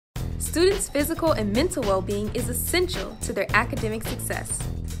Students' physical and mental well-being is essential to their academic success.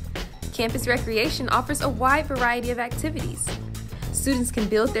 Campus Recreation offers a wide variety of activities. Students can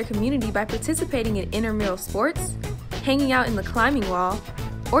build their community by participating in intramural sports, hanging out in the climbing wall,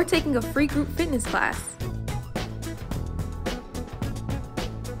 or taking a free group fitness class.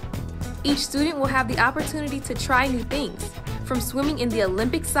 Each student will have the opportunity to try new things, from swimming in the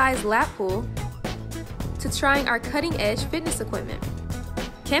Olympic-sized lap pool to trying our cutting-edge fitness equipment.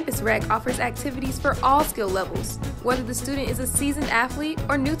 Campus Rec offers activities for all skill levels, whether the student is a seasoned athlete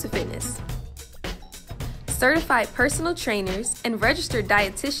or new to fitness. Certified personal trainers and registered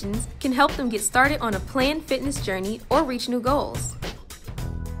dietitians can help them get started on a planned fitness journey or reach new goals.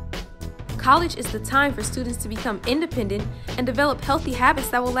 College is the time for students to become independent and develop healthy habits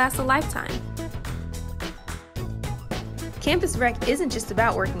that will last a lifetime. Campus Rec isn't just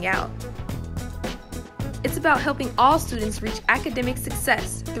about working out. It's about helping all students reach academic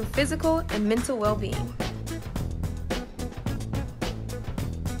success through physical and mental well-being.